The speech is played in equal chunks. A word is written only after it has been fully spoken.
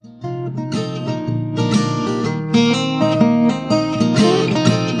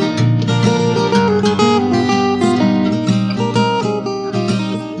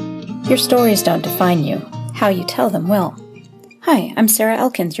Your stories don't define you. How you tell them will. Hi, I'm Sarah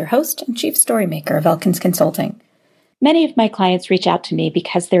Elkins, your host and chief storymaker of Elkins Consulting. Many of my clients reach out to me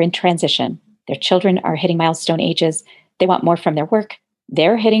because they're in transition. Their children are hitting milestone ages. They want more from their work.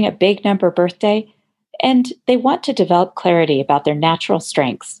 They're hitting a big number birthday. And they want to develop clarity about their natural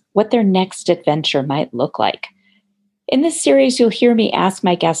strengths, what their next adventure might look like. In this series, you'll hear me ask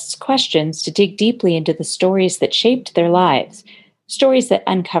my guests questions to dig deeply into the stories that shaped their lives, stories that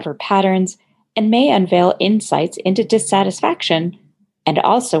uncover patterns and may unveil insights into dissatisfaction, and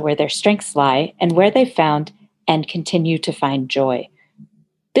also where their strengths lie and where they found and continue to find joy.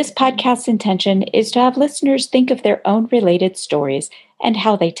 This podcast's intention is to have listeners think of their own related stories and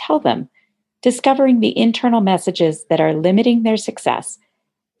how they tell them, discovering the internal messages that are limiting their success,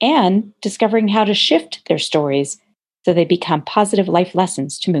 and discovering how to shift their stories so they become positive life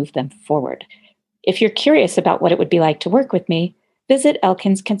lessons to move them forward. If you're curious about what it would be like to work with me, visit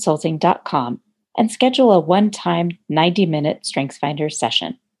elkinsconsulting.com and schedule a one-time 90-minute StrengthsFinder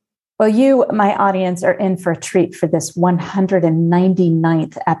session. Well, you, my audience, are in for a treat for this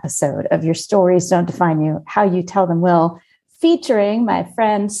 199th episode of Your Stories Don't Define You, How You Tell Them Will, featuring my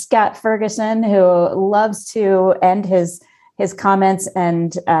friend Scott Ferguson, who loves to end his comments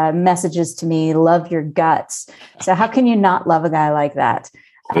and messages to me, love your guts. So how can you not love a guy like that?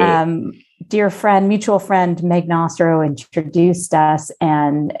 Dear friend, mutual friend, Meg Nostro introduced us,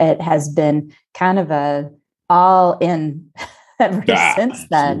 and it has been kind of a all in ever since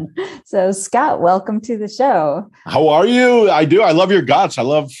then. So Scott, welcome to the show. How are you? I love your guts. I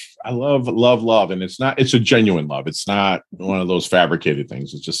love. And it's a genuine love. It's not one of those fabricated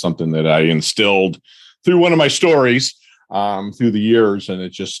things. It's just something that I instilled through one of my stories through the years, and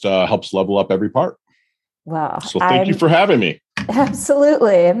it just helps level up every part. Wow. So thank you for having me.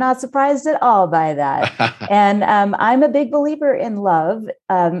 Absolutely. I'm not surprised at all by that. And I'm a big believer in love.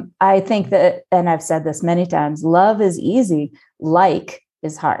 I think that, and I've said this many times, love is easy. Like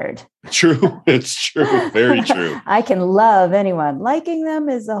is hard. True. It's true. Very true. I can love anyone. Liking them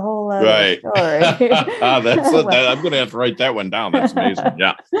is a whole other story. I'm going to have to write that one down. That's amazing.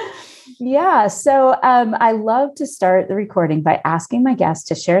 Yeah. Yeah. So I love to start the recording by asking my guests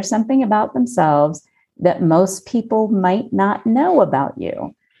to share something about themselves that most people might not know about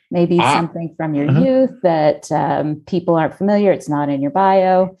you. Maybe something from your youth that people aren't familiar. It's not in your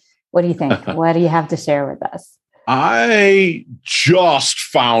bio. What do you think? What do you have to share with us? I just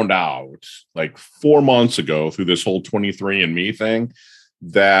found out like 4 months ago through this whole 23andMe thing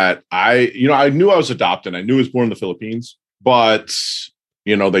that I knew I was adopted. I knew I was born in the Philippines, but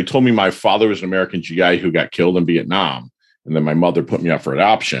they told me my father was an American GI who got killed in Vietnam. And then my mother put me up for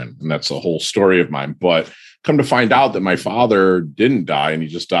adoption. And that's the whole story of mine. But come to find out that my father didn't die, and he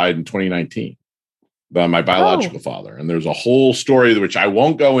just died in 2019. My biological father. And there's a whole story which I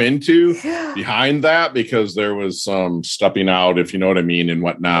won't go into behind that, because there was some stepping out, if you know what I mean, and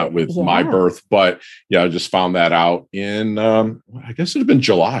whatnot with my birth. But I just found that out in, I guess it'd have been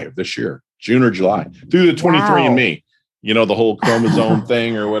July of this year, June or July, through the 23andMe. The whole chromosome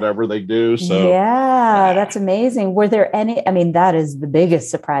thing or whatever they do. So that's amazing. Were there any, that is the biggest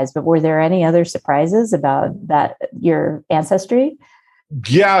surprise, but were there any other surprises about that, your ancestry?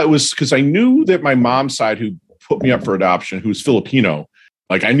 Yeah, it was because I knew that my mom's side, who put me up for adoption, who's Filipino,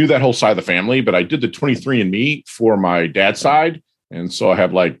 like I knew that whole side of the family, but I did the 23andMe for my dad's side. And so I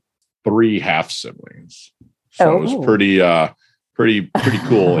have like 3 half siblings. So it was pretty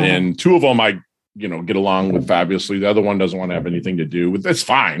cool. And 2 of them I get along with fabulously. The other one doesn't want to have anything to do with. That's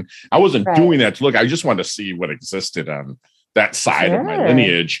fine. I wasn't doing that to look. I just wanted to see what existed on that side of my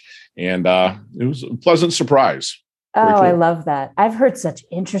lineage. And it was a pleasant surprise. Cool. I love that. I've heard such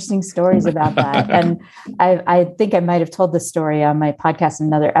interesting stories about that. And I think I might have told this story on my podcast in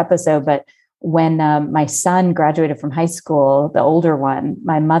another episode, but when my son graduated from high school, the older one,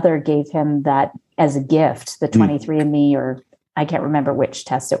 my mother gave him that as a gift, the 23andMe, or I can't remember which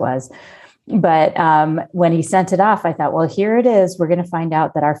test it was. But when he sent it off, I thought, well, here it is. We're going to find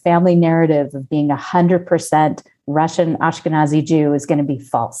out that our family narrative of being 100% Russian Ashkenazi Jew is going to be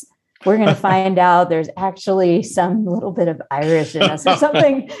false. We're going to find out there's actually some little bit of Irish in us or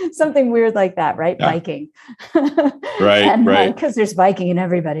something weird like that, right? Yeah. Viking. Right. Because there's Viking in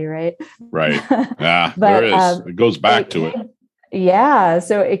everybody, right? Right. Yeah, but, there is. It goes back to it. Yeah.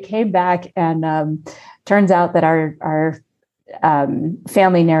 So it came back, and turns out that our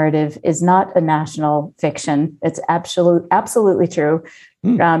family narrative is not a national fiction. It's absolutely true.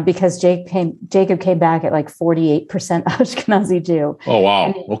 Because Jacob came back at like 48% Ashkenazi Jew. Oh, wow.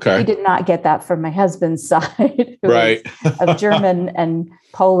 And Okay. he did not get that from my husband's side, who right. is of German and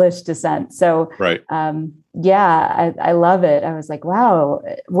Polish descent. So, right. I love it. I was like, wow.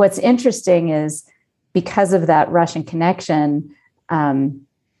 What's interesting is because of that Russian connection,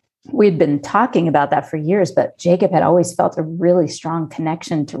 we'd been talking about that for years, but Jacob had always felt a really strong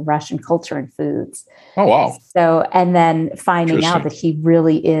connection to Russian culture and foods. Oh, wow. So, and then finding out that he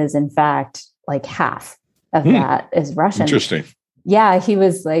really is, in fact, like half of that is Russian. Interesting. Yeah, he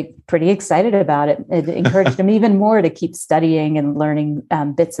was like pretty excited about it. It encouraged him even more to keep studying and learning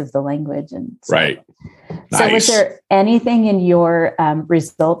bits of the language. And so, right. So nice. Was there anything in your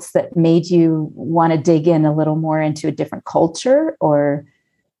results that made you want to dig in a little more into a different culture, or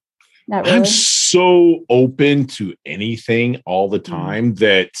not really? I'm so open to anything all the time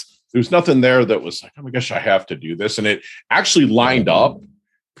that there's nothing there that was like, oh my gosh, I have to do this. And it actually lined up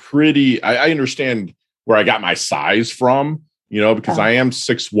pretty. I understand where I got my size from, because I am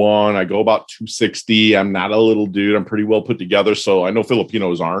 6'1", I go about 260. I'm not a little dude. I'm pretty well put together. So I know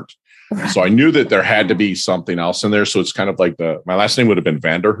Filipinos aren't. Right. So I knew that there had to be something else in there. So it's kind of like my last name would have been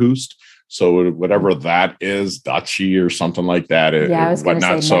Vanderhoost. So whatever that is, Dutchy or something like that. I was going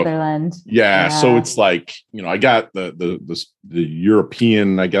to say Netherlands. Yeah. So it's like, I got the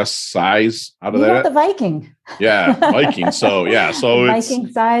European, I guess, size out of that. You got the Viking. Yeah. Viking. So yeah. So the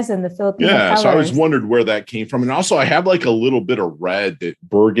Viking size and the Filipino colors. So I always wondered where that came from. And also I have like a little bit of red,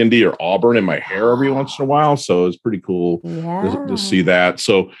 burgundy or auburn in my hair every once in a while. So it's pretty cool to see that.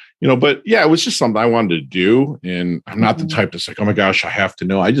 So, but yeah, it was just something I wanted to do. And I'm not the type that's like, oh my gosh, I have to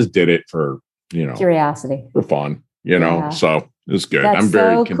know. I just did it for, curiosity, for fun, so it's good. That's I'm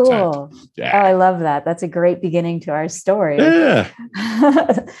very so content. Cool. Yeah. Oh, I love that. That's a great beginning to our story. Yeah.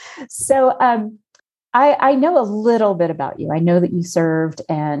 So, I know a little bit about you. I know that you served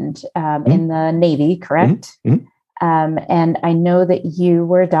in the Navy, correct? Mm-hmm. And I know that you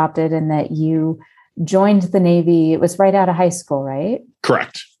were adopted and that you joined the Navy. It was right out of high school, right?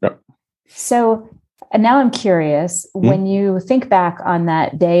 Correct. Yep. So now I'm curious, when you think back on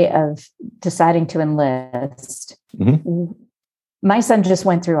that day of deciding to enlist, my son just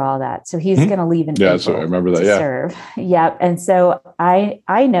went through all that. So he's going to leave in April so I remember that. to serve. Yeah. And so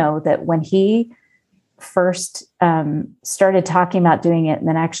I know that when he first started talking about doing it and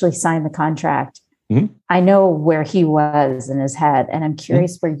then actually signed the contract, I know where he was in his head, and I'm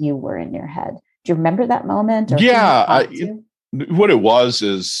curious where you were in your head. Do you remember that moment? Or what it was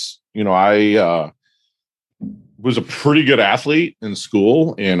is, I was a pretty good athlete in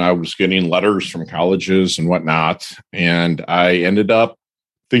school, and I was getting letters from colleges and whatnot. And I ended up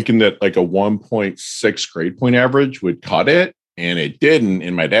thinking that like a 1.6 grade point average would cut it. And it didn't.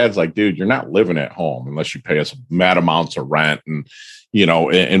 And my dad's like, dude, you're not living at home unless you pay us mad amounts of rent and,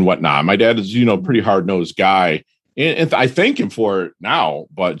 and whatnot. My dad is, pretty hard-nosed guy. And I thank him for it now,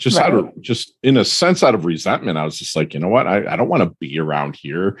 but just in a sense, out of resentment, I was just like, you know what? I don't want to be around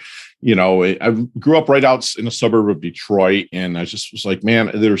here. I grew up right out in a suburb of Detroit, and I just was like,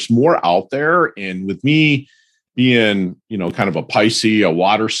 man, there's more out there. And with me being, kind of a Pisces, a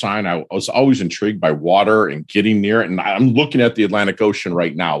water sign, I was always intrigued by water and getting near it. And I'm looking at the Atlantic Ocean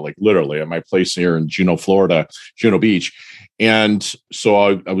right now, like literally at my place here in Juneau, Florida, Juneau Beach. And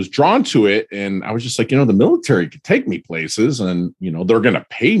so I was drawn to it, and I was just like, the military could take me places, and, they're going to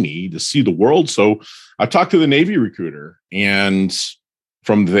pay me to see the world. So I talked to the Navy recruiter, and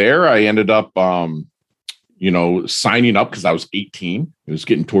from there I ended up, signing up because I was 18. It was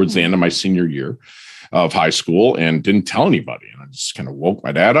getting towards the end of my senior year of high school, and didn't tell anybody. And I just kind of woke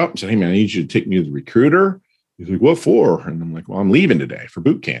my dad up and said, hey man, I need you to take me to the recruiter. He's like, what for? And I'm like, well, I'm leaving today for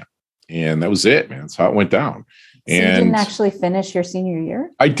boot camp. And that was it, man. That's how it went down. So you didn't actually finish your senior year?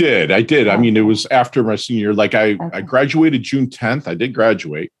 I did. I mean, it was after my senior year. Like I graduated June 10th. I did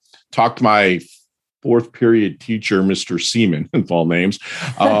graduate. Talked to my fourth period teacher, Mr. Seaman, in all names,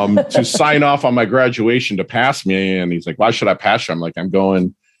 to sign off on my graduation to pass me. And he's like, why should I pass you? I'm like, I'm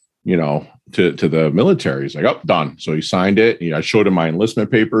going, to the military. He's like, oh, done. So he signed it. I showed him my enlistment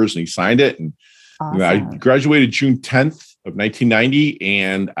papers, and he signed it. And awesome. I graduated June 10th of 1990,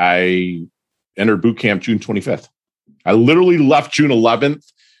 and I entered boot camp June 25th. I literally left June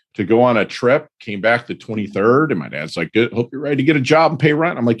 11th to go on a trip, came back the 23rd, and my dad's like, good, hope you're ready to get a job and pay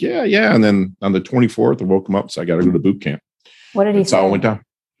rent. I'm like, yeah. And then on the 24th, I woke him up, so I got to go to boot camp. What did he say? That's how it went down.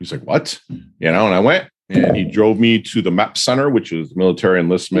 He's like, what? And I went, and he drove me to the MEP Center, which is Military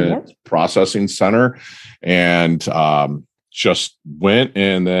Enlistment Processing Center. And just went.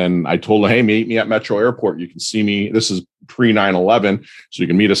 And then I told him, hey, meet me at Metro Airport. You can see me. This is pre 9/11. So you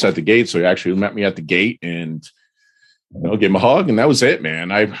can meet us at the gate. So he actually met me at the gate and, gave him a hug. And that was it,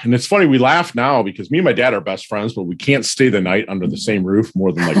 man. And it's funny, we laugh now because me and my dad are best friends, but we can't stay the night under the same roof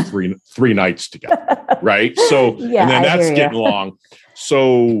more than like three nights together. Right. So, and then that's getting long.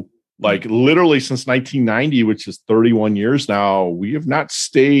 So like literally since 1990, which is 31 years now, we have not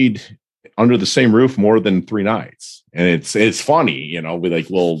stayed under the same roof more than 3 nights. And it's funny, we like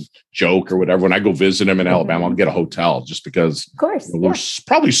we'll joke or whatever. When I go visit him in Alabama, I'll get a hotel just because of course, we're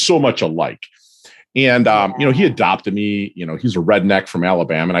probably so much alike. And, he adopted me, he's a redneck from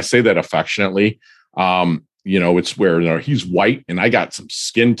Alabama. And I say that affectionately. It's where, he's white and I got some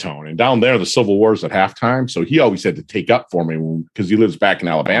skin tone. And down there, the Civil War's at halftime. So he always had to take up for me because he lives back in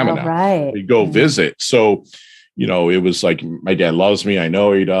Alabama now. Right. We go visit. So, it was like, my dad loves me. I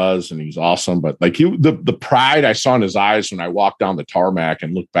know he does. And he's awesome. But like the pride I saw in his eyes when I walked down the tarmac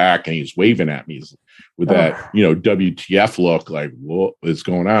and looked back and he's waving at me with that, WTF look, like, what is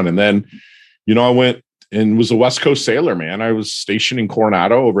going on? And then, I went and was a West Coast sailor, man. I was stationed in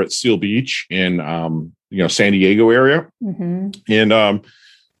Coronado over at Seal Beach in, San Diego area, and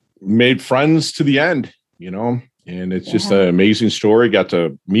made friends to the end, and it's just an amazing story. Got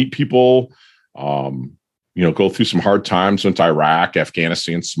to meet people, go through some hard times, went to Iraq,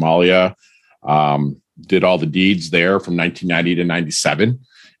 Afghanistan, Somalia, did all the deeds there from 1990 to 97.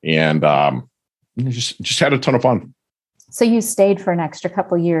 And just had a ton of fun. So you stayed for an extra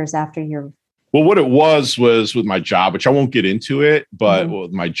couple of years after your... Well, what it was with my job, which I won't get into it, but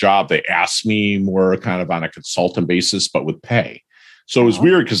with my job, they asked me more kind of on a consultant basis, but with pay. So it was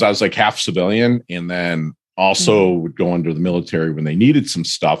weird because I was like half civilian and then also would go under the military when they needed some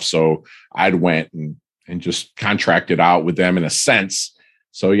stuff. So I'd went and just contracted out with them in a sense.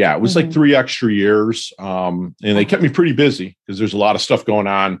 So yeah, it was like 3 extra years. And they kept me pretty busy because there's a lot of stuff going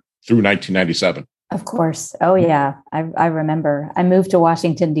on through 1997. Of course. Oh yeah. I remember I moved to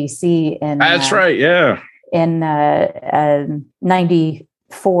Washington, DC in that's right. Yeah. In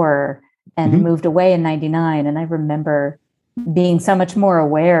 94 and moved away in 99. And I remember being so much more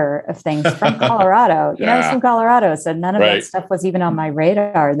aware of things from Colorado. I was from Colorado. So none of that stuff was even on my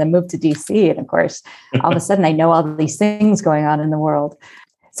radar. And then moved to DC. And of course, all of a sudden I know all these things going on in the world.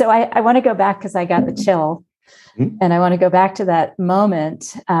 So I want to go back because I got the chill. And I want to go back to that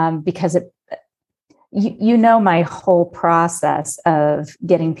moment because my whole process of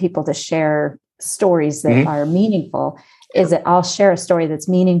getting people to share stories that are meaningful is that I'll share a story that's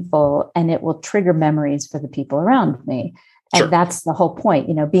meaningful and it will trigger memories for the people around me. And that's the whole point,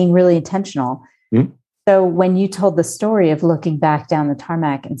 being really intentional. So when you told the story of looking back down the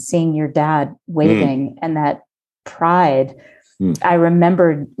tarmac and seeing your dad waving and that pride, I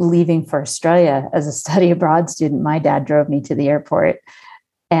remembered leaving for Australia as a study abroad student. My dad drove me to the airport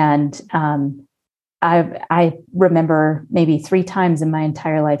and, I remember maybe 3 times in my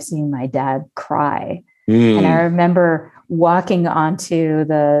entire life seeing my dad cry. And I remember walking onto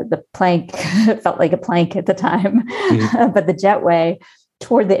the plank, it felt like a plank at the time, but the jetway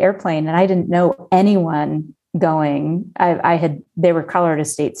toward the airplane. And I didn't know anyone going. They were Colorado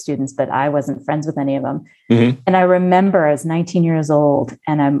State students, but I wasn't friends with any of them. And I remember I was 19 years old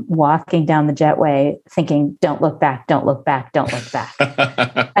and I'm walking down the jetway thinking, don't look back, don't look back, don't look back.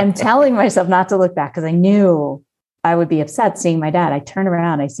 I'm telling myself not to look back because I knew I would be upset seeing my dad. I turn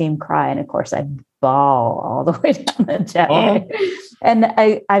around, I see him cry. And of course I bawl all the way down the jetway. And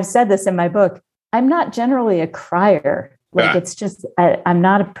I've said this in my book. I'm not generally a crier. It's just, I'm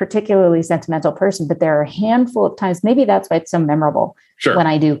not a particularly sentimental person, but there are a handful of times, maybe that's why it's so memorable when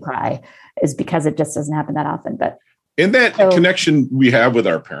I do cry, is because it just doesn't happen that often. But and that connection we have with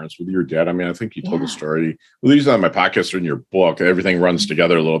our parents, with your dad. I mean, I think you told the story. Well, these on my podcast or in your book, everything runs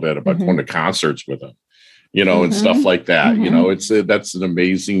together a little bit about going to concerts with them, and stuff like that. That's an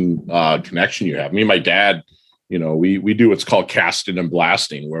amazing connection you have. Me and my dad, we do what's called casting and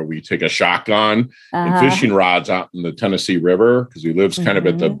blasting, where we take a shotgun and fishing rods out in the Tennessee River, because he lives kind of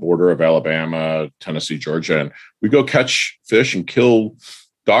at the border of Alabama, Tennessee, Georgia. And we go catch fish and kill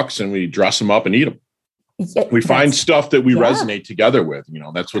ducks and we dress them up and eat them. We find stuff that we resonate together with.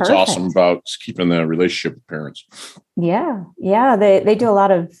 That's what's awesome about keeping the relationship with parents. Yeah. Yeah. They do a lot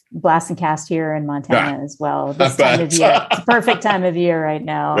of blast and cast here in Montana as well. This time of year. It's a perfect time of year right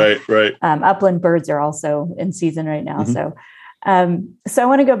now. Right. Upland birds are also in season right now. So I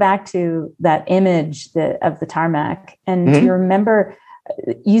want to go back to that image of the tarmac. And do you remember,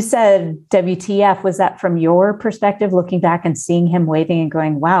 you said WTF, was that from your perspective, looking back and seeing him waving and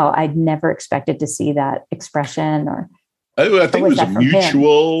going, wow, I'd never expected to see that expression? Or I think it was a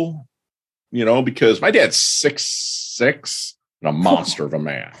mutual, because my dad's 6'6" 6'6" and a monster of a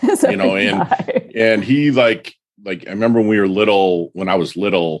man, Guy. and he like I remember when I was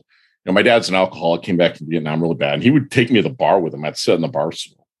little, my dad's an alcoholic, came back from Vietnam really bad, and he would take me to the bar with him. I'd sit in the bar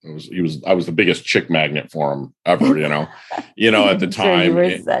stool. I was the biggest chick magnet for him ever, at the time. You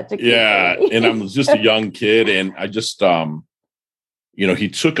were such a kid. Yeah. And I was just a young kid. And I just, he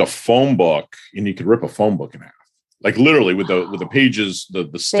took a phone book and you could rip a phone book in half, like literally with the pages, the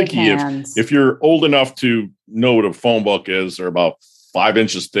sticky, if you're old enough to know what a phone book is, they're about 5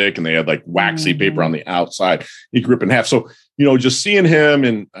 inches thick and they had like waxy paper on the outside. You could rip in half. So, just seeing him,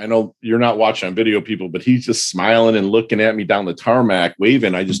 and I know you're not watching on video, people, but he's just smiling and looking at me down the tarmac,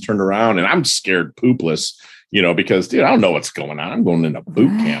 waving. I just turned around and I'm scared poopless, because, dude, I don't know what's going on. I'm going into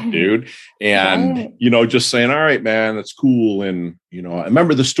boot camp, dude. And, just saying, all right, man, that's cool. And, I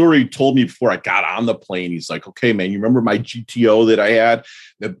remember the story he told me before I got on the plane. He's like, okay, man, you remember my GTO that I had?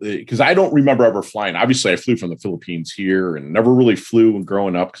 Because I don't remember ever flying. Obviously, I flew from the Philippines here and never really flew when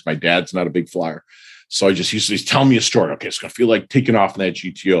growing up because my dad's not a big flyer. So I just usually tell me a story. Okay, it's going to feel like taking off in that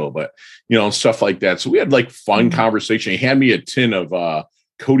GTO, but, and stuff like that. So we had like fun conversation. He handed me a tin of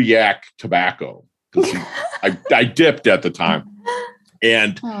Kodiak tobacco because I dipped at the time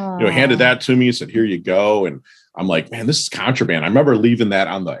and, handed that to me and said, here you go. And I'm like, man, this is contraband. I remember leaving that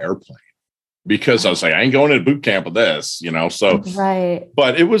on the airplane because I was like, I ain't going to boot camp with this, so, right.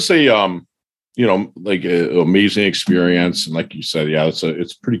 But it was a, like an amazing experience. And like you said, yeah,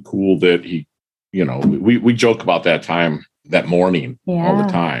 it's pretty cool that he, we joke about that morning all the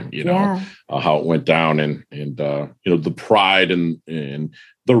time, how it went down and the pride and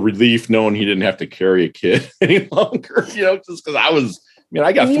the relief knowing he didn't have to carry a kid any longer, just because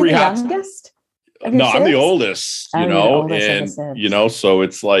I got 3 hots. Youngest? No, I'm the oldest, and, so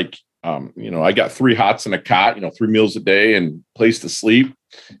it's like, I got 3 hots and a cot, 3 meals a day and place to sleep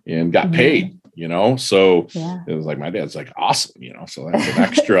and got paid. So it was like, my dad's like, awesome, so that's an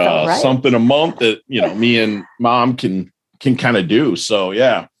extra right. something a month that, me and mom can kind of do. So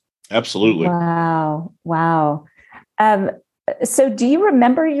yeah, absolutely. Wow. So do you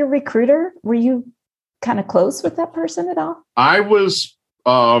remember your recruiter? Were you kind of close with that person at all? I was,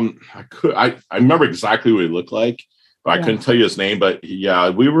 I remember exactly what he looked like, but I couldn't tell you his name, but he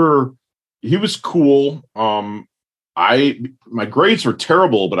was cool. My grades were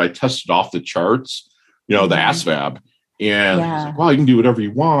terrible, but I tested off the charts, the ASVAB, and he's like, well, you can do whatever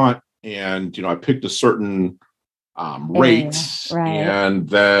you want. And, I picked a certain rate and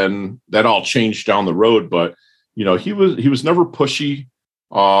then that all changed down the road. But, he was never pushy.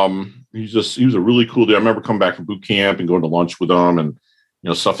 He was a really cool dude. I remember coming back from boot camp and going to lunch with him and,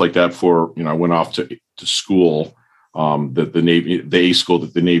 stuff like that before, I went off to school, the Navy, the A school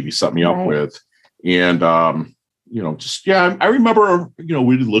that the Navy set me up with. And, I remember,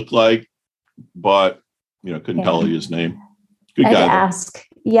 what he looked like, but, couldn't tell you his name. Good guy.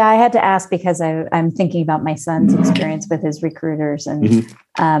 I had to ask because I'm thinking about my son's experience with his recruiters and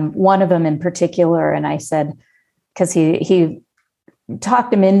one of them in particular. And I said, because he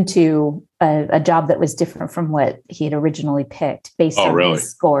talked him into a job that was different from what he had originally picked based on his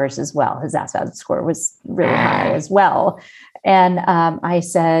scores as well. His ASVAB score was really high as well. And I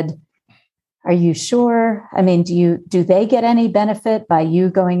said, are you sure? I mean, do they get any benefit by you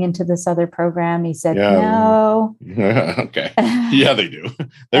going into this other program? He said, no. Okay. Yeah, they do.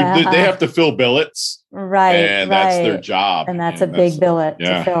 They have to fill billets. Right. And that's their job. And that's a big billet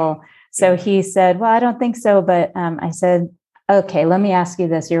to fill. So he said, well, I don't think so. But I said, okay, let me ask you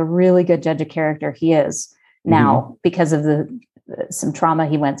this. You're a really good judge of character. He is now because of some trauma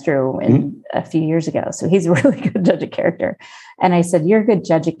he went through a few years ago. So he's a really good judge of character. And I said, you're a good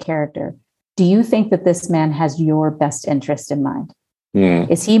judge of character. Do you think that this man has your best interest in mind?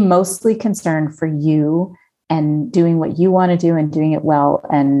 Is he mostly concerned for you and doing what you want to do and doing it well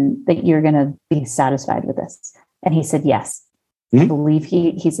and that you're going to be satisfied with this? And he said, yes. I believe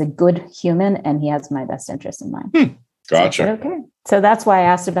he's a good human and he has my best interest in mind. Gotcha. So okay. So that's why I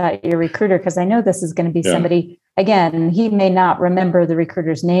asked about your recruiter, because I know this is going to be somebody, again, he may not remember the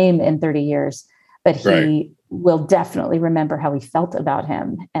recruiter's name in 30 years, but he will definitely remember how he felt about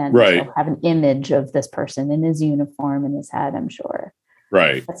him and he'll have an image of this person in his uniform in his head, I'm sure.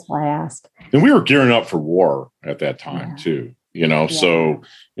 Right. That's why I asked. And we were gearing up for war at that time too, so,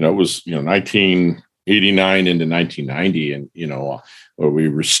 it was, 1989 into 1990 and, where we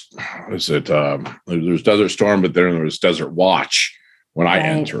were, there was Desert Storm, but then there was Desert Watch when I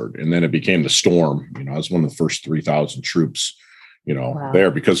entered, and then it became the Storm. I was one of the first 3,000 troops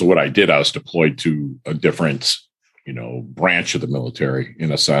there because of what I did. I was deployed to a different, branch of the military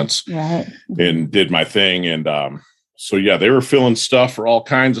in a sense, and did my thing. And So yeah, they were filling stuff for all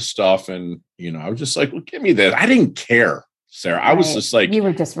kinds of stuff. And, I was just like, well, give me this. I didn't care, Sarah. I was just like, you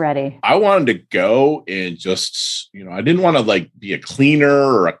were just ready. I wanted to go and just, I didn't want to like be a cleaner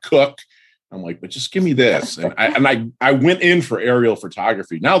or a cook. I'm like, but just give me this. And I went in for aerial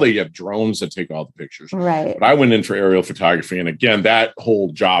photography. Now they have drones that take all the pictures. Right. But I went in for aerial photography. And again, that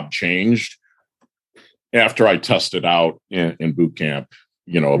whole job changed after I tested out in boot camp,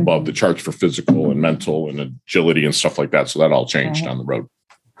 above the charts for physical and mental and agility and stuff like that. So that all changed down the road.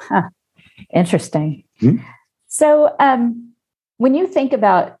 Huh. Interesting. Mm-hmm. So when you think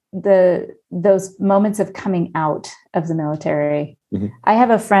about those moments of coming out of the military, mm-hmm. I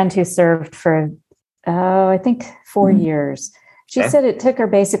have a friend who served for, I think 4 mm-hmm. years. She said it took her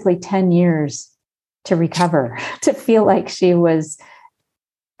basically 10 years to recover, to feel like she was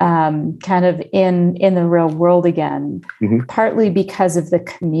kind of in the real world again, mm-hmm. partly because of the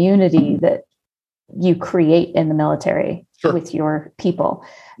community that you create in the military with your people.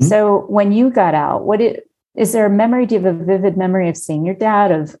 Mm-hmm. So when you got out, is there a memory? Do you have a vivid memory of seeing your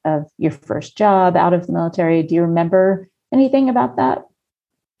dad, of your first job out of the military? Do you remember anything about that?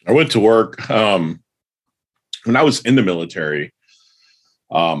 I went to work when I was in the military.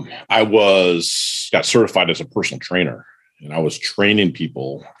 I got certified as a personal trainer. And I was training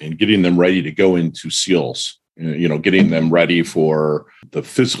people and getting them ready to go into SEALs, getting them ready for the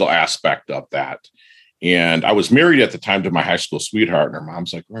physical aspect of that. And I was married at the time to my high school sweetheart. And her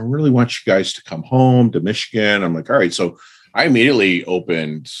mom's like, well, I really want you guys to come home to Michigan. I'm like, all right. So I immediately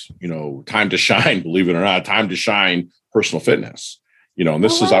opened, Time to Shine, believe it or not, Time to Shine personal fitness. And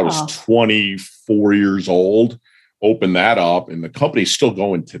this is, I was 24 years old, opened that up, and the company's still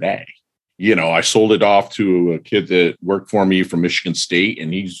going today. I sold it off to a kid that worked for me from Michigan State,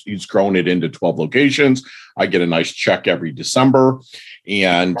 and he's grown it into 12 locations. I get a nice check every December,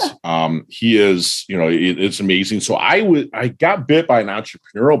 and he is, it's amazing. So I got bit by an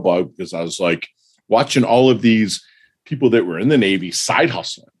entrepreneurial bug because I was like watching all of these people that were in the Navy side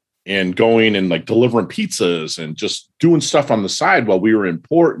hustling and going and like delivering pizzas and just doing stuff on the side while we were in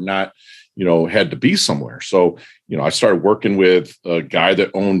port and not, had to be somewhere. So, I started working with a guy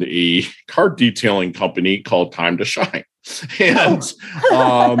that owned a car detailing company called Time to Shine. And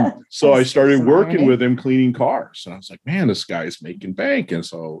so I started working with him cleaning cars. And I was like, man, this guy's making bank. And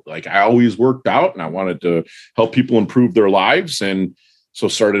so like I always worked out and I wanted to help people improve their lives. And so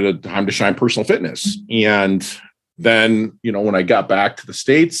started a Time to Shine personal fitness. And then, when I got back to the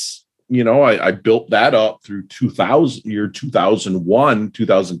States, I built that up through 2001,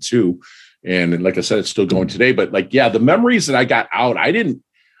 2002. And like I said, it's still going today. But like, yeah, the memories that I got out, I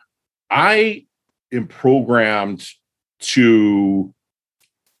am programmed to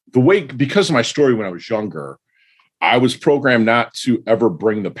the way, because of my story when I was younger, I was programmed not to ever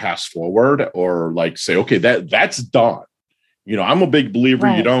bring the past forward or like say, okay, that's done. I'm a big believer.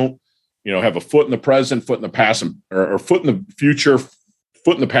 Right. You don't, have a foot in the present, foot in the past, or foot in the future,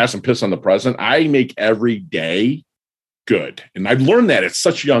 foot in the past and piss on the present. I make every day good. And I've learned that at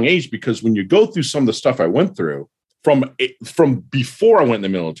such a young age, because when you go through some of the stuff I went through from before I went in the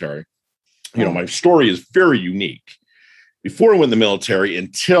military, my story is very unique. Before I went in the military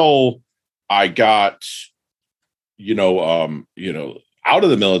until I got, out of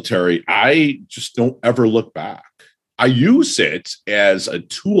the military, I just don't ever look back. I use it as a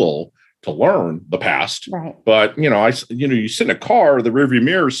tool to learn the past. Right. But, you sit in a car, the rearview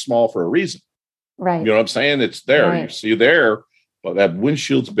mirror is small for a reason. Right. You know what I'm saying? It's there. Right. You see there, but that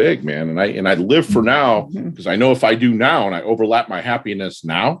windshield's big, man. And I live for now, because I know if I do now and I overlap my happiness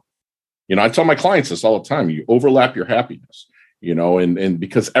now, I tell my clients this all the time, you overlap your happiness, and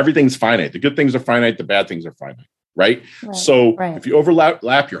because everything's finite. The good things are finite. The bad things are finite. Right. So if you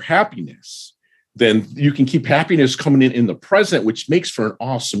overlap your happiness, then you can keep happiness coming in the present, which makes for an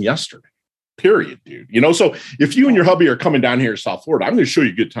awesome yesterday. Period, dude. So if you and your hubby are coming down here to South Florida, I'm going to show you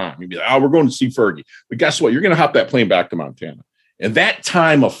a good time. You'd be like, oh, we're going to see Fergie. But guess what? You're going to hop that plane back to Montana. And that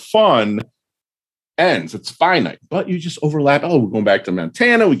time of fun ends. It's finite. But you just overlap. Oh, we're going back to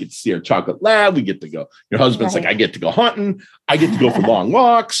Montana. We get to see our chocolate lab. We get to go. Your husband's like, I get to go hunting. I get to go for long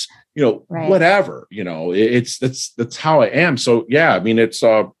walks. Whatever. That's how I am. So, yeah, I mean, it's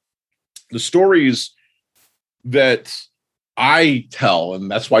the stories that I tell,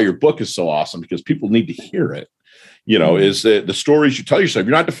 and that's why your book is so awesome, because people need to hear it, is that the stories you tell yourself,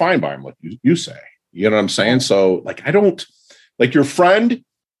 you're not defined by them, like you say, you know what I'm saying? So like, I don't like your friend.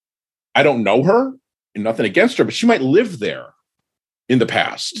 I don't know her and nothing against her, but she might live there in the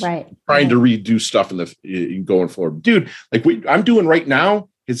past, trying to redo stuff in going forward, dude. Like what I'm doing right now,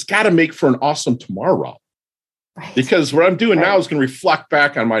 it's got to make for an awesome tomorrow, because what I'm doing now is going to reflect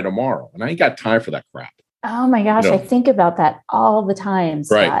back on my tomorrow, and I ain't got time for that crap. Oh my gosh, I think about that all the time,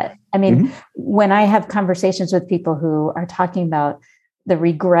 Scott. Right. I mean, when I have conversations with people who are talking about the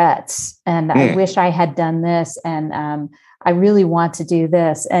regrets and I wish I had done this and I really want to do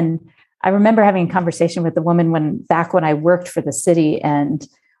this. And I remember having a conversation with a woman back when I worked for the city, and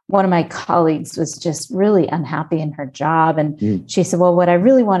one of my colleagues was just really unhappy in her job. And she said, well, what I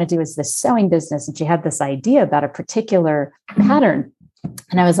really want to do is this sewing business. And she had this idea about a particular pattern.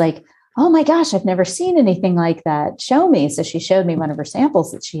 And I was like, oh my gosh, I've never seen anything like that. Show me. So she showed me one of her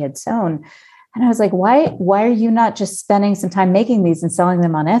samples that she had sewn. And I was like, why are you not just spending some time making these and selling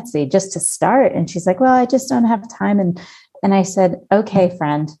them on Etsy just to start? And she's like, well, I just don't have time. And I said, okay,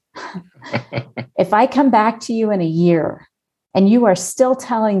 friend, if I come back to you in a year and you are still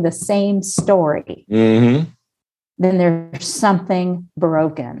telling the same story, then there's something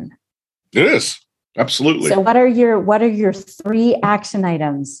broken. It is. Absolutely. So what are your 3 action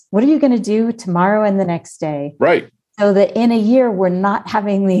items? What are you going to do tomorrow and the next day? Right. So that in a year, we're not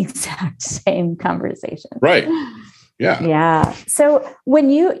having the exact same conversation. Right. Yeah. Yeah. So when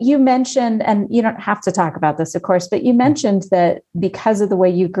you mentioned, and you don't have to talk about this, of course, but you mentioned that because of the way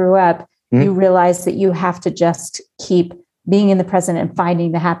you grew up, you realized that you have to just keep being in the present and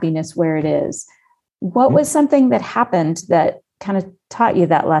finding the happiness where it is. What was something that happened that kind of taught you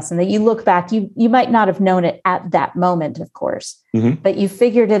that lesson, that you look back, you might not have known it at that moment, of course, but you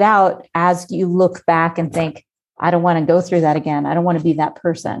figured it out as you look back and think, I don't want to go through that again. I don't want to be that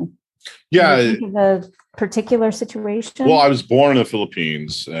person. Yeah. Can you think of a particular situation? Well, I was born in the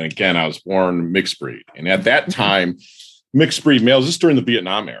Philippines. And again, I was born mixed breed. And at that time, mixed breed males, this is during the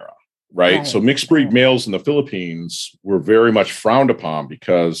Vietnam era, right? So mixed breed males in the Philippines were very much frowned upon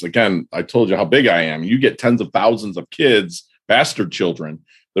because, again, I told you how big I am. You get tens of thousands of kids, bastard children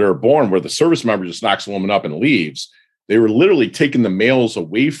that are born where the service member just knocks a woman up and leaves. They were literally taking the males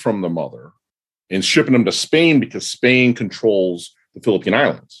away from the mother and shipping them to Spain because Spain controls the Philippine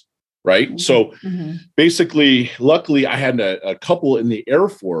Islands, right? So basically, luckily, I had a couple in the Air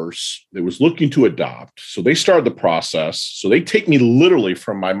Force that was looking to adopt. So they started the process. So they take me literally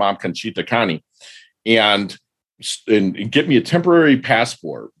from my mom, Conchita Cani, and get me a temporary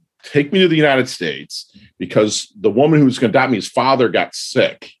passport, take me to the United States, because the woman who was going to adopt me, his father got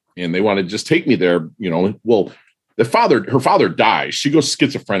sick, and they wanted to just take me there, well, her father dies. She goes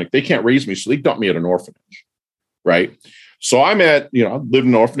schizophrenic. They can't raise me. So they dump me at an orphanage. Right. So I lived in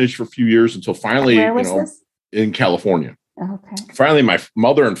an orphanage for a few years until finally, this? In California. Okay. Finally, my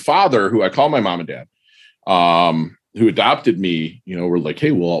mother and father, who I call my mom and dad, who adopted me, were like,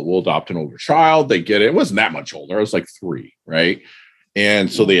 hey, we'll adopt an older child. They get it. It wasn't that much older. I was like 3. Right.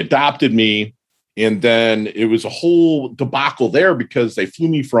 And so they adopted me. And then it was a whole debacle there because they flew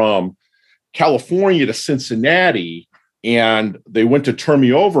me from California to Cincinnati, and they went to turn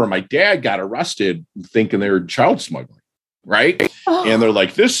me over, and my dad got arrested thinking they were child smuggling, right? And they're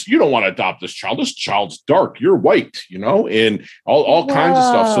like, you don't want to adopt this child. This child's dark. You're white, and all kinds of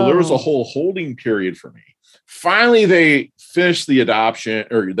stuff. So there was a whole holding period for me. Finally, they finished the adoption,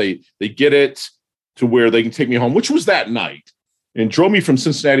 or they get it to where they can take me home, which was that night, and drove me from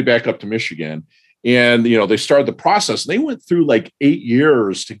Cincinnati back up to Michigan. And, they started the process. They went through like 8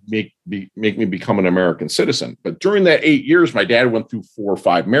 years to make me become an American citizen. But during that 8 years, my dad went through 4 or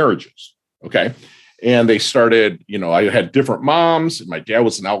 5 marriages. Okay. And they started, I had different moms. My dad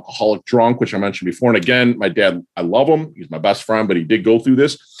was an alcoholic drunk, which I mentioned before. And again, my dad, I love him. He's my best friend, but he did go through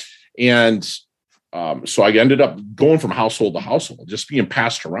this. And so I ended up going from household to household, just being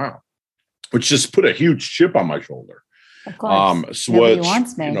passed around, which just put a huge chip on my shoulder. Of course. So nobody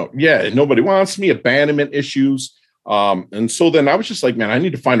wants me. Nobody wants me, abandonment issues. And so then I was just like, man, I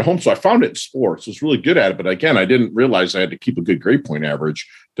need to find a home. So I found it in sports. I was really good at it. But again, I didn't realize I had to keep a good grade point average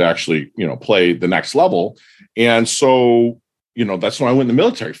to actually, play the next level. And so, that's when I went in the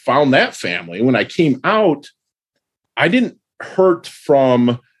military, found that family. When I came out, I didn't hurt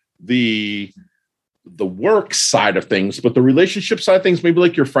from the work side of things, but the relationship side of things, maybe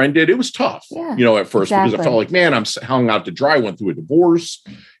like your friend did, it was tough, at first, because I felt like, man, I'm hung out to dry. I went through a divorce,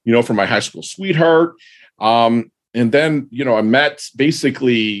 from my high school sweetheart. And then, I met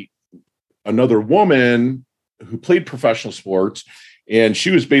basically another woman who played professional sports, and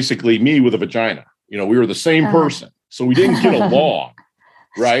she was basically me with a vagina. We were the same person. So we didn't get along.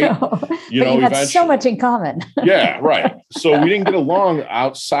 Right. You had so much in common. Yeah. Right. So we didn't get along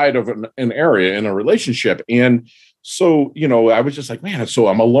outside of an area in a relationship. And so, I was just like, man, so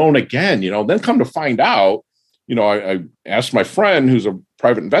I'm alone again, then come to find out, I asked my friend who's a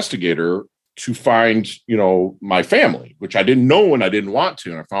private investigator to find, my family, which I didn't know and I didn't want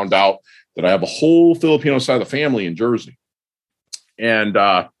to. And I found out that I have a whole Filipino side of the family in Jersey. And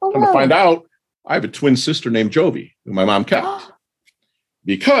come to find out, I have a twin sister named Jovi, who my mom kept.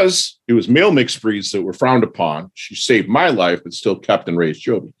 Because it was male mixed breeds that were frowned upon. She saved my life, but still kept and raised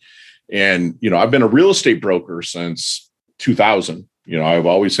Jovi. And, I've been a real estate broker since 2000. I've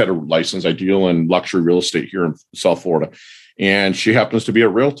always had a license. I deal in luxury real estate here in South Florida. And she happens to be a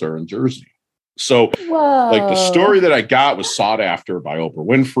realtor in Jersey. So like the story that I got was sought after by Oprah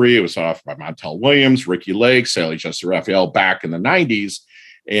Winfrey. It was sought after by Montel Williams, Ricky Lake, Sally Jessy Raphael back in the 90s.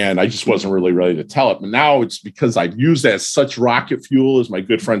 And I just wasn't really ready to tell it. But now it's because I've used that as such rocket fuel, as my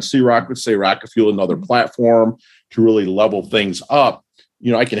good friend C-Rock would say, rocket fuel, another platform to really level things up.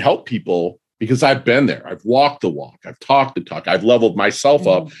 I can help people because I've been there. I've walked the walk. I've talked the talk. I've leveled myself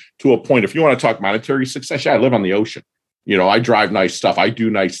up to a point. If you want to talk monetary success, I live on the ocean. I drive nice stuff. I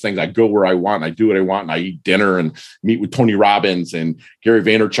do nice things. I go where I want. I do what I want. And I eat dinner and meet with Tony Robbins and Gary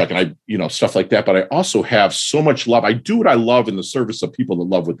Vaynerchuk and stuff like that. But I also have so much love. I do what I love in the service of people that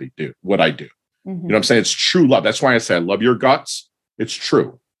love what they do, what I do. You know what I'm saying? It's true love. That's why I say I love your guts. It's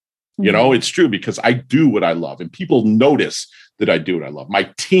true. It's true because I do what I love and people notice that I do what I love.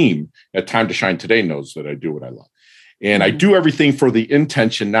 My team at Time to Shine today knows that I do what I love. And I do everything for the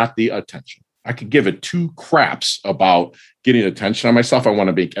intention, not the attention. I could give it two craps about getting attention on myself. I want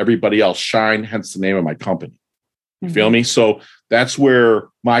to make everybody else shine, hence the name of my company. You feel me? So that's where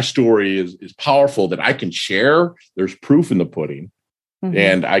my story is powerful that I can share. There's proof in the pudding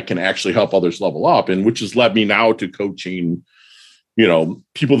and I can actually help others level up. And which has led me now to coaching,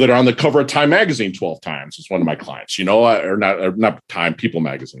 people that are on the cover of Time Magazine 12 times. It's one of my clients, or not Time, People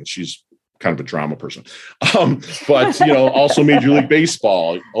Magazine. She's kind of a drama person, but also Major League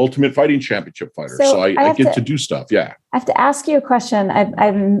Baseball, Ultimate Fighting Championship fighter. So I get to do stuff. Yeah, I have to ask you a question.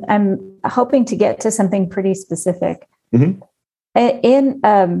 I'm hoping to get to something pretty specific. In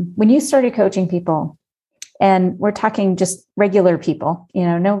when you started coaching people, and we're talking just regular people,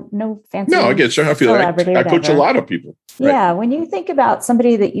 no fancy. No, I get you. I feel like I coach a lot of people. Right? Yeah, when you think about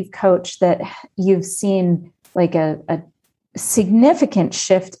somebody that you've coached that you've seen like a significant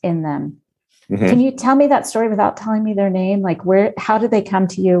shift in them. Can you tell me that story without telling me their name? Like how did they come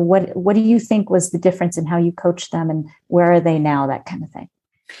to you? What do you think was the difference in how you coached them and where are they now? That kind of thing.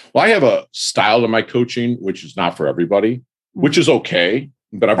 Well, I have a style to my coaching, which is not for everybody, which is okay.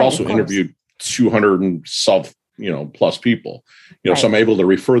 But I've also interviewed 200 and plus people, so I'm able to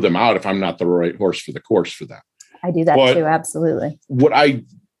refer them out if I'm not the right horse for the course for that. I do that too. Absolutely. What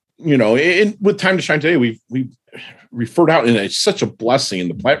with Time to Shine today, we've referred out, and it's such a blessing in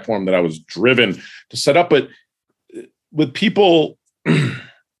the platform that I was driven to set up. But with people,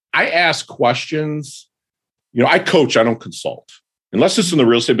 I ask questions. I coach, I don't consult. Unless it's in the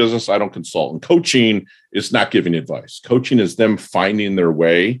real estate business, I don't consult. And coaching is not giving advice. Coaching is them finding their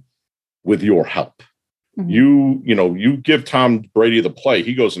way with your help. You give Tom Brady the play,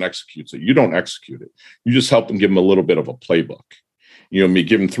 he goes and executes it. You don't execute it. You just help him, give him a little bit of a playbook.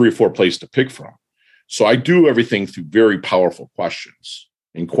 Give him 3 or 4 plays to pick from. So I do everything through very powerful questions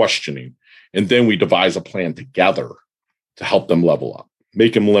and questioning. And then we devise a plan together to help them level up,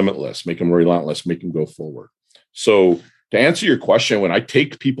 make them limitless, make them relentless, make them go forward. So to answer your question, when I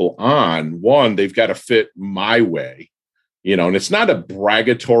take people on, one, they've got to fit my way, and it's not a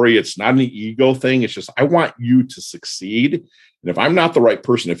braggatory, it's not an ego thing. It's just, I want you to succeed. And if I'm not the right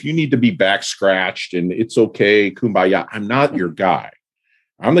person, if you need to be back scratched and it's okay, kumbaya, I'm not your guy.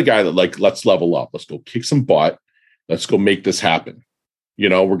 I'm the guy that let's level up. Let's go kick some butt. Let's go make this happen. We're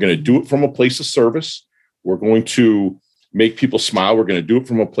going to do it from a place of service. We're going to make people smile. We're going to do it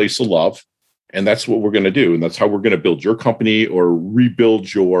from a place of love. And that's what we're going to do. And that's how we're going to build your company or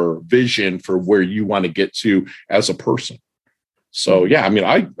rebuild your vision for where you want to get to as a person. So, yeah,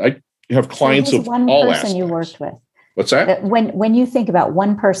 I have clients of all aspects. You worked with. What's that? When you think about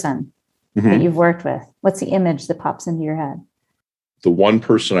one person that you've worked with, what's the image that pops into your head? The one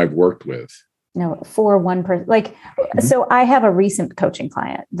person I've worked with. No, for one person. So I have a recent coaching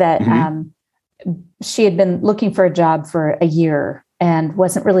client that she had been looking for a job for a year and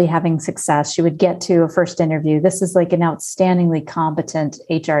wasn't really having success. She would get to a first interview. This is like an outstandingly competent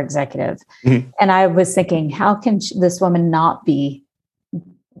HR executive. And I was thinking, how can this woman not be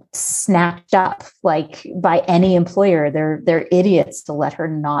snatched up by any employer? They're idiots to let her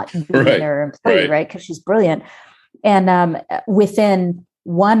not be their employee, right? Because she's brilliant. And within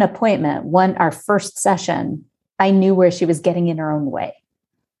one appointment, our first session, I knew where she was getting in her own way.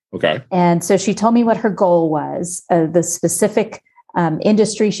 Okay. And so she told me what her goal was, the specific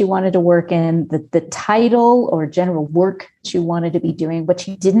industry she wanted to work in, the title or general work she wanted to be doing, what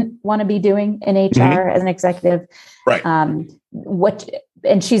she didn't want to be doing in HR as an executive. Right.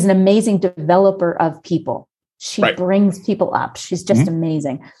 And she's an amazing developer of people. She brings people up. She's just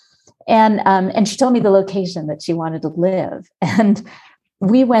amazing. And she told me the location that she wanted to live. And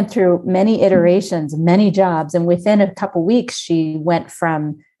we went through many iterations, many jobs. And within a couple of weeks, she went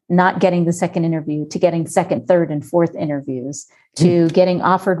from not getting the second interview to getting second, third, and fourth interviews to getting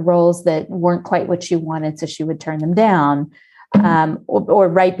offered roles that weren't quite what she wanted. So she would turn them down. Or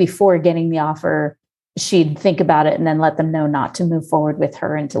right before getting the offer, she'd think about it and then let them know not to move forward with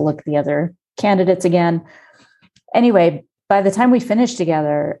her and to look at the other candidates again. Anyway, by the time we finished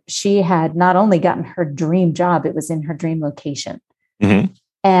together, she had not only gotten her dream job, it was in her dream location. Mm-hmm.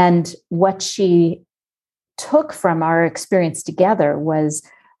 And what she took from our experience together was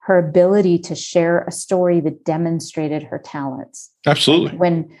her ability to share a story that demonstrated her talents. Absolutely.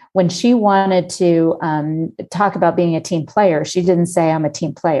 When she wanted to talk about being a team player, she didn't say, I'm a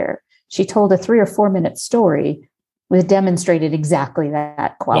team player. She told a 3 or 4 minute story that demonstrated exactly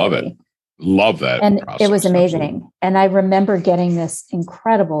that quality. Love that. And process. It was amazing. Absolutely. And I remember getting this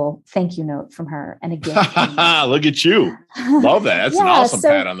incredible thank you note from her. And again, look at you. Love that. That's an awesome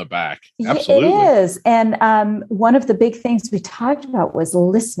pat on the back. Absolutely. It is. And one of the big things we talked about was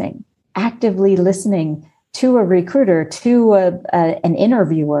listening, actively listening to a recruiter, to an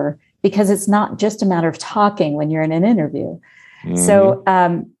interviewer, because it's not just a matter of talking when you're in an interview. Mm-hmm. So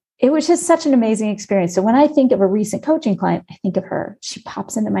it was just such an amazing experience. So when I think of a recent coaching client, I think of her. She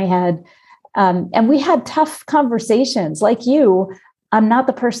pops into my head. And we had tough conversations like you. I'm not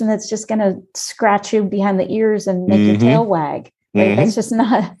the person that's just going to scratch you behind the ears and make your tail wag. Right? Mm-hmm. That's just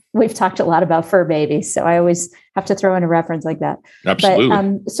not, we've talked a lot about fur babies. So I always have to throw in a reference like that. Absolutely.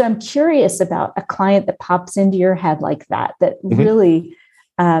 But, so I'm curious about a client that pops into your head like that really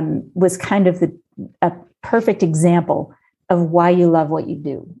was kind of a perfect example of why you love what you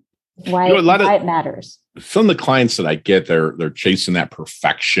do. Why it matters. Some of the clients that I get, they're chasing that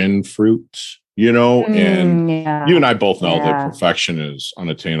perfection fruit, and you and I both know that perfection is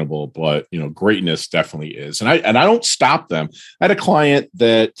unattainable, but greatness definitely is. And I don't stop them. I had a client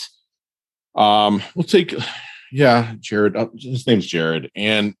that we'll take, Jared. His name's Jared,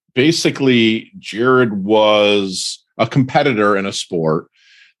 and basically Jared was a competitor in a sport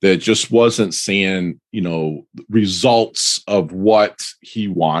that just wasn't seeing, results of what he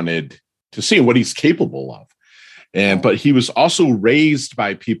wanted to see and what he's capable of. But he was also raised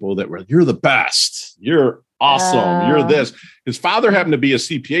by people that were, you're the best, you're awesome, you're this. His father happened to be a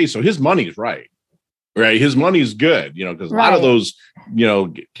CPA, so his money's right? His money's good, because a lot of those,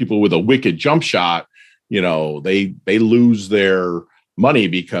 people with a wicked jump shot, they lose their money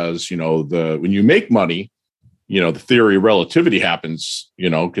because, when you make money, the theory of relativity happens,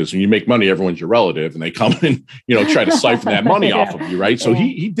 because when you make money, everyone's your relative and they come and, try to siphon that money off of you. Right. So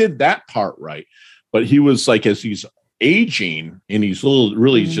he did that part right. But he was like, as he's aging and he's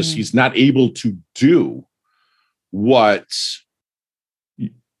he's not able to do what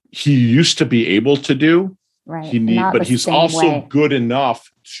he used to be able to do. Right. But he's also good enough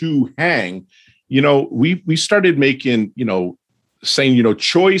to hang, we started making, saying,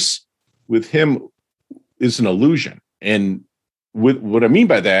 choice with him is an illusion. And what I mean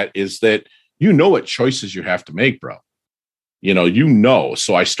by that is that what choices you have to make, bro.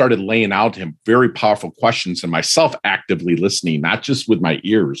 So I started laying out to him very powerful questions and myself actively listening, not just with my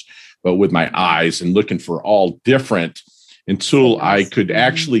ears, but with my eyes and looking for all different until I could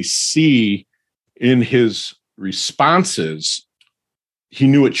actually see in his responses, he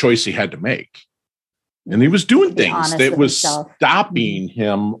knew what choice he had to make. And he was doing things that was stopping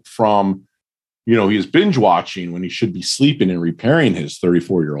him from, he was binge watching when he should be sleeping and repairing his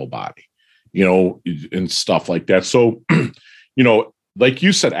 34-year-old body, and stuff like that. So, like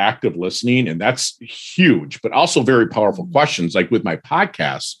you said, active listening, and that's huge, but also very powerful questions. Like with my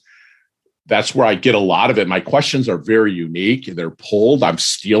podcast, that's where I get a lot of it. My questions are very unique. They're pulled. I'm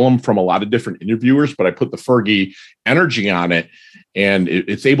stealing them from a lot of different interviewers, but I put the Fergie energy on it, and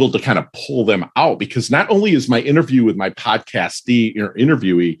it's able to kind of pull them out, because not only is my interview with my podcastee or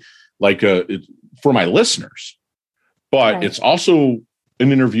interviewee like for my listeners, but it's also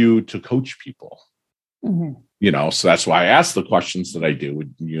an interview to coach people. Mm-hmm. So that's why I ask the questions that I do.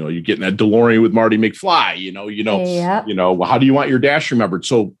 You get in that DeLorean with Marty McFly, how do you want your dash remembered?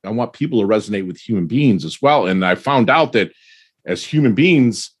 So I want people to resonate with human beings as well. And I found out that as human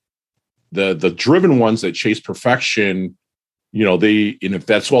beings, the driven ones that chase perfection, and if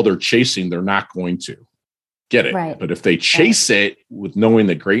that's all they're chasing, they're not going to get it. Right. But if they chase it with knowing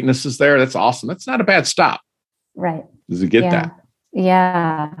that greatness is there, that's awesome. That's not a bad stop. Right. Does it get that?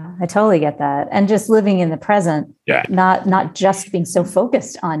 Yeah, I totally get that. And just living in the present, not just being so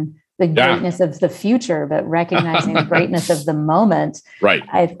focused on the greatness of the future, but recognizing the greatness of the moment. Right.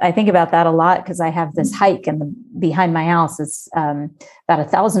 I think about that a lot because I have this hike behind my house. It's about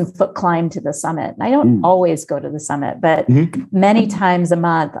 1,000-foot climb to the summit. And I don't always go to the summit, but many times a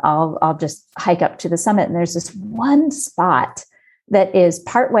month I'll just hike up to the summit. And there's this one spot that is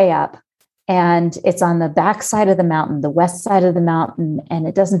partway up, and it's on the back side of the mountain, the west side of the mountain, and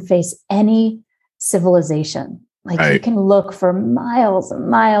it doesn't face any civilization. Like you can look for miles and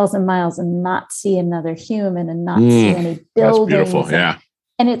miles and miles and not see another human and not see any buildings. That's beautiful. Yeah.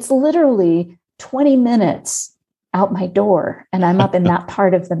 And it's literally 20 minutes out my door, and I'm up in that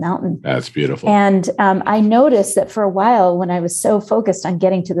part of the mountain. That's beautiful. And I noticed that for a while when I was so focused on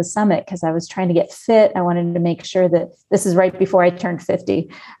getting to the summit, because I was trying to get fit, I wanted to make sure that this is right before I turned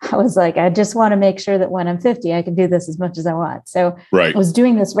 50. I was like, I just want to make sure that when I'm 50, I can do this as much as I want. So I was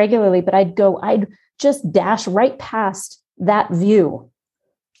doing this regularly, but I'd just dash right past that view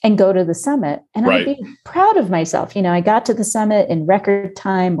and go to the summit. And I'd be proud of myself. You know, I got to the summit in record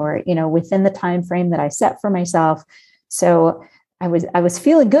time, or, you know, within the time frame that I set for myself. So I was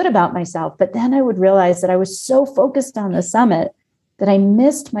feeling good about myself, but then I would realize that I was so focused on the summit that I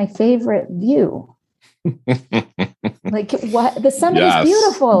missed my favorite view. Like what the summit is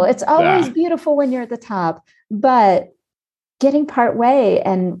beautiful. It's always beautiful when you're at the top, but getting part way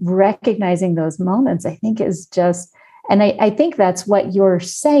and recognizing those moments, I think is just, and I think that's what you're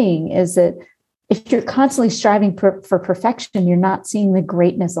saying, is that if you're constantly striving for perfection, you're not seeing the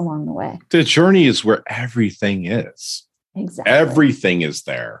greatness along the way. The journey is where everything is. Exactly. Everything is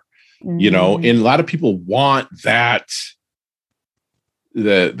there, you know, and a lot of people want that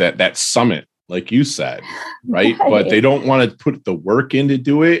summit, like you said, right? But they don't want to put the work in to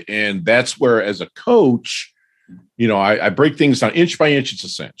do it. And that's where, as a coach, you know, I break things down inch by inch. It's a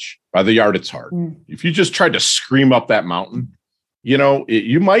cinch. By the yard, it's hard. If you just tried to scream up that mountain, you know,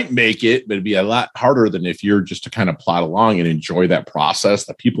 you might make it, but it'd be a lot harder than if you're just to kind of plod along and enjoy that process,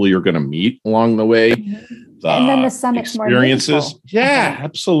 the people you're going to meet along the way, and then the summit's experiences. Yeah,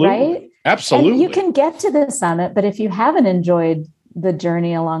 absolutely. Right? Absolutely. And you can get to the summit, but if you haven't enjoyed the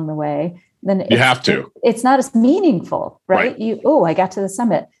journey along the way, then you have to. It's not as meaningful, right? I got to the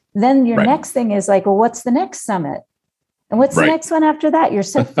summit. Then your next thing is like, well, what's the next summit? And what's the next one after that? You're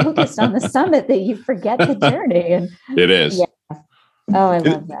so focused on the summit that you forget the journey. And it is. Yeah. Oh, I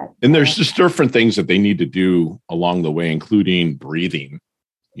love that. And there's just different things that they need to do along the way, including breathing.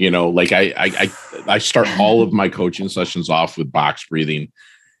 You know, like I start all of my coaching sessions off with box breathing.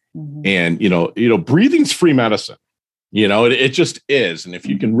 And, you know, breathing's free medicine. You know, it just is. And if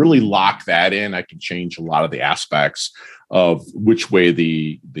you can really lock that in, I can change a lot of the aspects of which way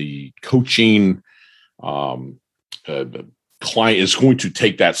the coaching client is going to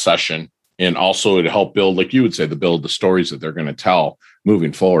take that session, and also to help build, like you would say, build the stories that they're going to tell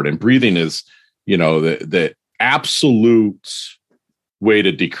moving forward. And breathing is, you know, the absolute way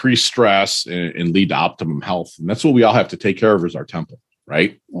to decrease stress and lead to optimum health. And that's what we all have to take care of, is our temple,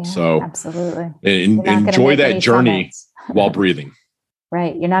 right? Yeah, so absolutely. And enjoy that journey while breathing.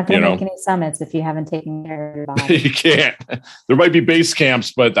 Right. You're not going to make any summits if you haven't taken care of your body. You can't. There might be base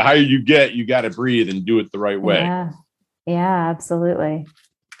camps, but the higher you get, you got to breathe and do it the right way. Yeah, absolutely.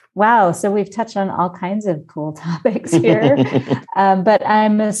 Wow. So we've touched on all kinds of cool topics here, but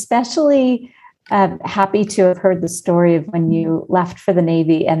I'm especially happy to have heard the story of when you left for the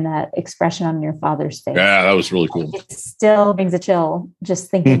Navy and that expression on your father's face. Yeah, that was really cool. It still brings a chill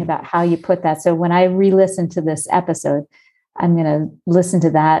just thinking about how you put that. So when I re-listen to this episode, I'm going to listen to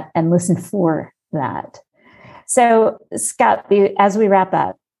that and listen for that. So Scott, as we wrap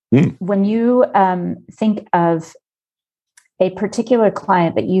up, when you think of a particular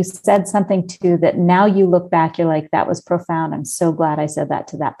client that you said something to that now you look back, you're like, that was profound. I'm so glad I said that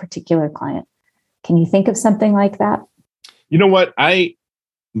to that particular client. Can you think of something like that? You know what? There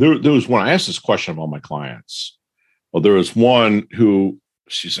was one, I asked this question of all my clients. Well, there was one who,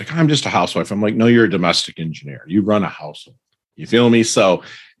 she's like, I'm just a housewife. I'm like, no, you're a domestic engineer. You run a household. You feel me? So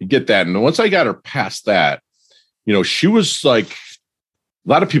you get that. And once I got her past that, you know, she was like, a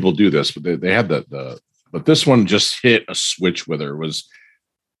lot of people do this, but they had but this one just hit a switch with her. Was,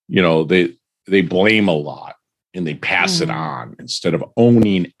 you know, they blame a lot and they pass it on instead of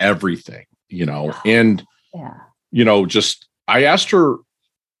owning everything, you know. And you know, just I asked her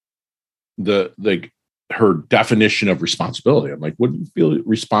her definition of responsibility. I'm like, what do you feel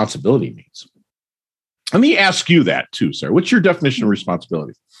responsibility means? Let me ask you that too, Sarah. What's your definition of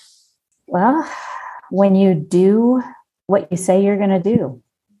responsibility? Well, when you do what you say you're going to do.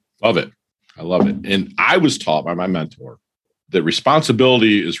 Love it. I love it. And I was taught by my mentor that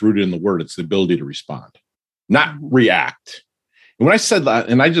responsibility is rooted in the word. It's the ability to respond, not react. And when I said that,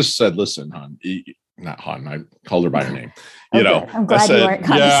 and I just said, listen, hon, not hon, I called her by her name. You know, I'm glad you weren't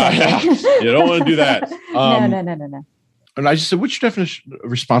condescending. Yeah, you don't want to do that. No. And I just said, what's your definition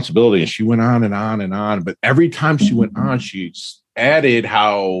of responsibility? And she went on and on and on. But every time she went on, she added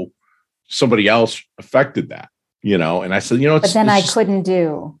how somebody else affected that, you know? And I said, you know, but then I couldn't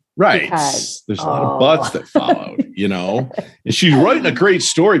do. Right. There's a lot of buts that followed, you know, and she's writing a great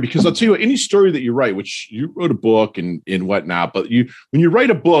story because I'll tell you what, any story that you write, which you wrote a book and whatnot, but when you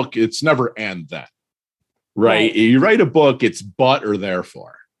write a book, it's never and then, right? You write a book, it's but or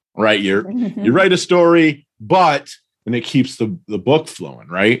therefore, right? You write a story, but, and it keeps the book flowing,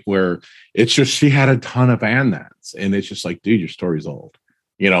 right? Where it's just, she had a ton of and thens and it's just like, dude, your story's old,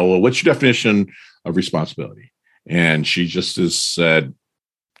 you know, well, what's your definition of responsibility? And she just has said,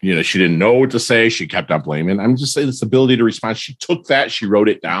 you know, she didn't know what to say. She kept on blaming. I'm just saying this ability to respond. She took that, she wrote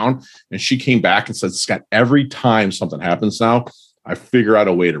it down, and she came back and said, Scott, every time something happens now, I figure out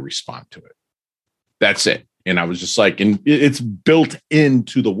a way to respond to it. That's it. And I was just like, and it's built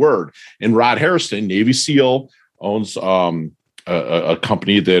into the word. And Rod Harrison, Navy SEAL, owns a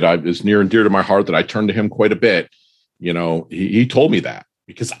company that is near and dear to my heart that I turn to him quite a bit. You know, he told me that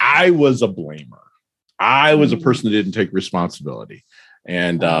because I was a blamer. I was a person that didn't take responsibility.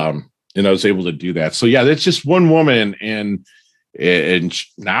 And I was able to do that. So yeah, that's just one woman. And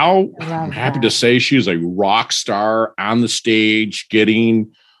now I'm happy to say she's a rock star on the stage,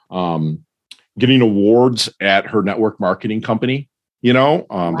 getting awards at her network marketing company. You know,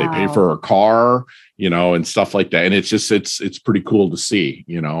 they pay for her car, you know, and stuff like that. And it's just, it's pretty cool to see,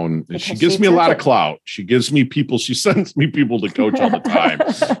 you know, and she gives me a lot of clout. She gives me people, she sends me people to coach all the time,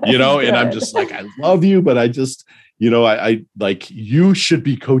 you know, and I'm just like, I love you, but I just, you know, I like, you should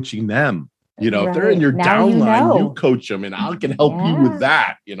be coaching them, you know, if they're in your downline, you coach them and I can help you with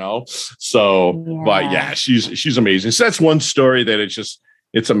that, you know? So, but yeah, she's amazing. So that's one story that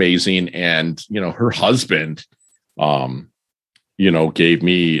it's amazing. And, you know, her husband, you know, gave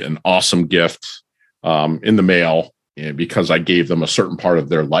me an awesome gift in the mail because I gave them a certain part of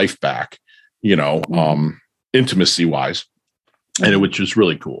their life back, you know, intimacy wise. And which is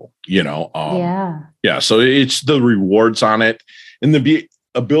really cool, you know? Yeah. So it's the rewards on it and the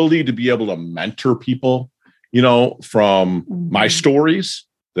ability to be able to mentor people, you know, from my stories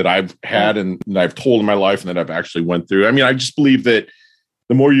that I've had and that I've told in my life and that I've actually went through. I mean, I just believe that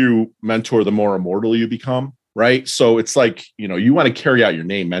the more you mentor, the more immortal you become. Right. So it's like, you know, you want to carry out your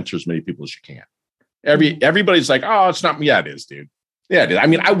name, mentor as many people as you can. Everybody's like, oh, it's not me. Yeah, it is, dude. Yeah, it is. I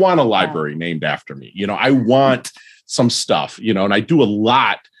mean, I want a library named after me. You know, I want some stuff, you know, and I do a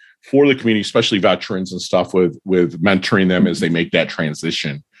lot for the community, especially veterans and stuff with mentoring them as they make that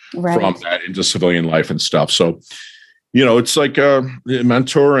transition from that into civilian life and stuff. So, you know, it's like a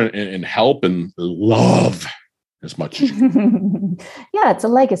mentor and help and love as much as you can. Yeah, it's a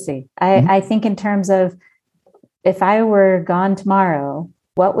legacy. I think in terms of if I were gone tomorrow,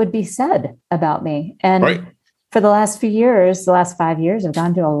 what would be said about me? And for the last 5 years, I've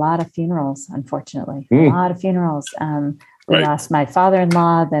gone to a lot of funerals, unfortunately, a lot of funerals. We lost my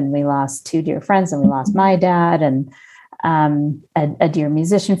father-in-law, then we lost 2 dear friends, and we lost my dad and a dear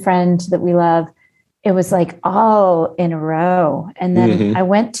musician friend that we love. It was like all in a row. And then I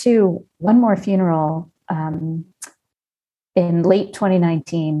went to one more funeral in late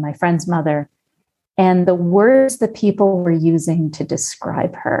 2019, my friend's mother. And the words that people were using to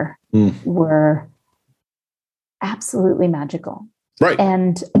describe her were absolutely magical. Right.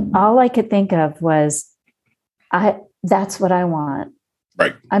 And all I could think of was, that's what I want.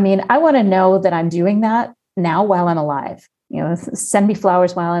 Right. I mean, I want to know that I'm doing that now while I'm alive. You know, send me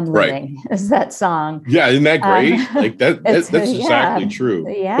flowers while I'm living is that song. Yeah. Isn't that great? Like that's exactly true.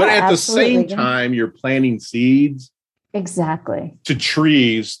 Yeah, but at the same time, you're planting seeds. Exactly. To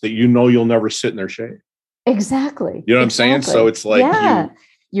trees that you know you'll never sit in their shade. Exactly. You know what I'm saying? So it's like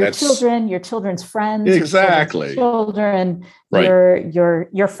your children, your children's friends, exactly. Your children,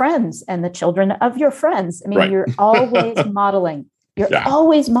 your friends, and the children of your friends. I mean, you're always modeling. You're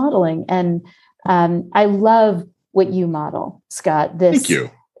always modeling, and I love what you model, Scott. Thank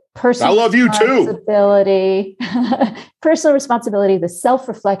you. Personal I love you too. Personal responsibility, the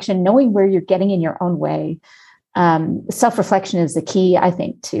self-reflection, knowing where you're getting in your own way. Self-reflection is the key, I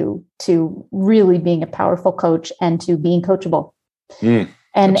think, to really being a powerful coach and to being coachable.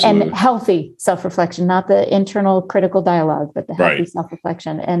 And healthy self-reflection, not the internal critical dialogue, but the healthy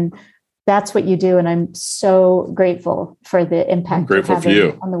self-reflection. And that's what you do. And I'm so grateful for the impact you're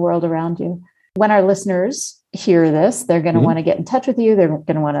having on the world around you. When our listeners hear this, they're going to want to get in touch with you. They're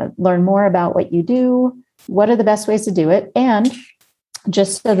going to want to learn more about what you do. What are the best ways to do it? And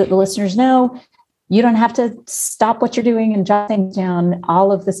just so that the listeners know, you don't have to stop what you're doing and jot things down.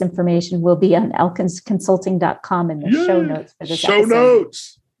 All of this information will be on elkinsconsulting.com in the show notes for this show episode.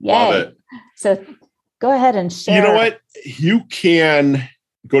 Notes. Yay. Love it. So go ahead and share. You know what? You can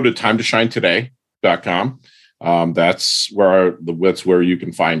go to timetoshinetoday.com. That's where you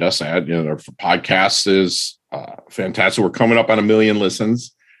can find us at. Our podcast is fantastic. We're coming up on 1 million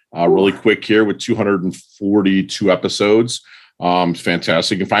listens really quick here with 242 episodes.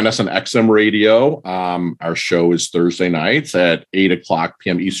 Fantastic. You can find us on XM Radio. Our show is Thursday nights at 8:00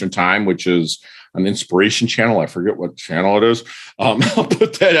 p.m. Eastern time, which is an inspiration channel. I forget what channel it is. I'll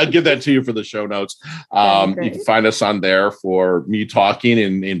give that to you for the show notes. You can find us on there for me talking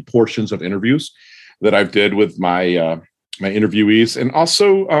in portions of interviews that I've did with my interviewees, and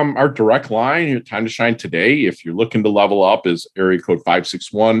also our direct line, Time to Shine Today, if you're looking to level up, is area code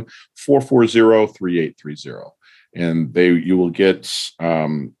 561-440-3830. And you will get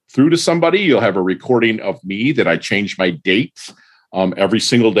through to somebody. You'll have a recording of me that I change my dates every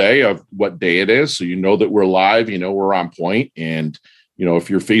single day of what day it is. So you know that we're live, we're on point. And,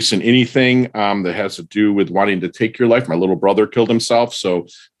 if you're facing anything that has to do with wanting to take your life, my little brother killed himself. So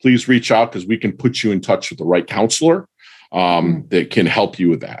please reach out, because we can put you in touch with the right counselor that can help you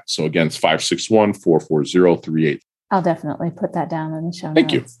with that. So again, it's 561-440-3830. I'll definitely put that down in the show notes.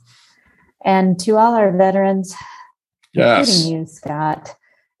 Thank you. And to all our veterans, including you, Scott,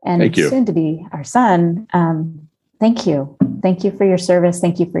 and soon to be our son, thank you. Thank you for your service.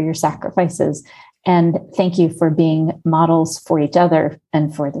 Thank you for your sacrifices. And thank you for being models for each other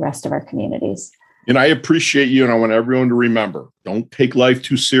and for the rest of our communities. And I appreciate you. And I want everyone to remember, don't take life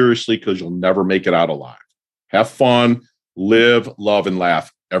too seriously, because you'll never make it out alive. Have fun, live, love, and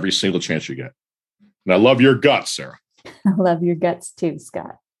laugh every single chance you get. And I love your guts, Sarah. I love your guts too,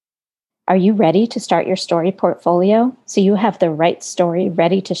 Scott. Are you ready to start your story portfolio so you have the right story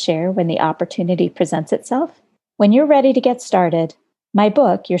ready to share when the opportunity presents itself? When you're ready to get started, my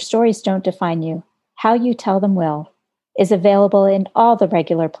book, Your Stories Don't Define You, How You Tell Them Will, is available in all the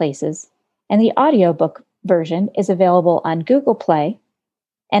regular places, and the audiobook version is available on Google Play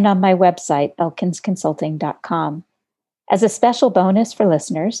and on my website, elkinsconsulting.com. As a special bonus for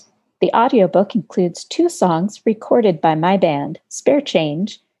listeners, the audiobook includes 2 songs recorded by my band, Spare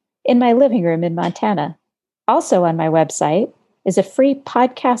Change, in my living room in Montana. Also on my website is a free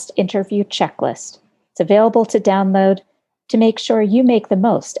podcast interview checklist. It's available to download to make sure you make the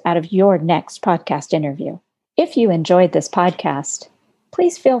most out of your next podcast interview. If you enjoyed this podcast,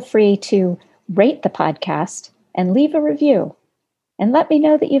 please feel free to rate the podcast and leave a review, and let me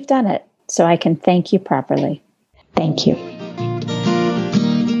know that you've done it so I can thank you properly. Thank you.